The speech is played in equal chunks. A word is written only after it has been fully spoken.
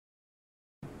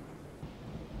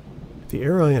The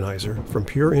Air Ionizer from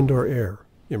Pure Indoor Air,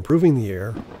 improving the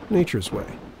air nature's way.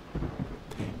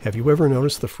 Have you ever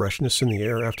noticed the freshness in the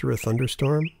air after a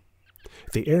thunderstorm?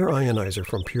 The Air Ionizer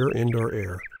from Pure Indoor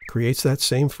Air creates that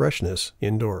same freshness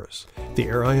indoors. The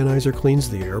Air Ionizer cleans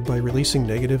the air by releasing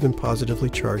negative and positively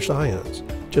charged ions,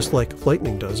 just like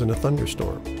lightning does in a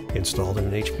thunderstorm. Installed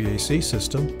in an HVAC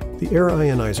system, the Air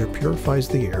Ionizer purifies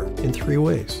the air in 3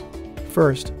 ways.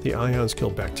 First, the ions kill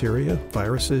bacteria,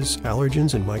 viruses,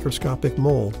 allergens, and microscopic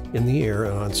mold in the air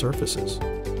and on surfaces.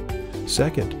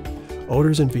 Second,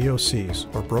 odors and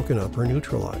VOCs are broken up or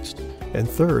neutralized. And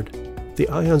third, the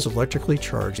ions electrically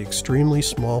charge extremely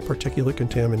small particulate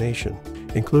contamination,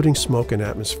 including smoke and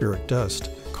atmospheric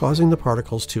dust, causing the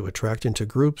particles to attract into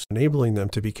groups, enabling them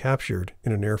to be captured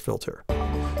in an air filter.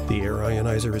 The Air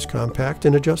Ionizer is compact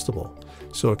and adjustable,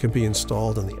 so it can be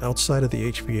installed on the outside of the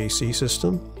HVAC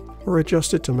system or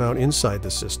adjusted to mount inside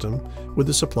the system with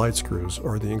the supplied screws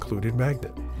or the included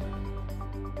magnet.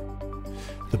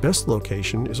 The best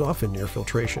location is often near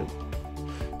filtration.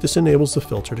 This enables the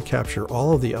filter to capture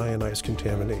all of the ionized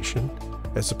contamination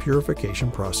as the purification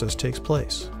process takes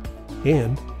place.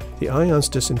 And the ions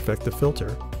disinfect the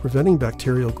filter, preventing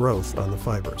bacterial growth on the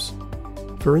fibers.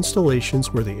 For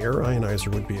installations where the Air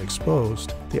Ionizer would be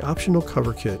exposed, the optional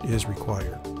cover kit is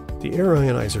required. The Air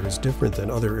Ionizer is different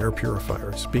than other air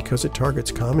purifiers because it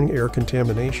targets common air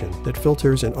contamination that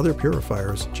filters and other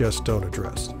purifiers just don't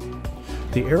address.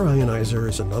 The Air Ionizer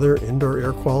is another indoor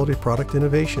air quality product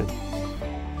innovation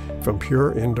from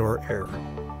Pure Indoor Air.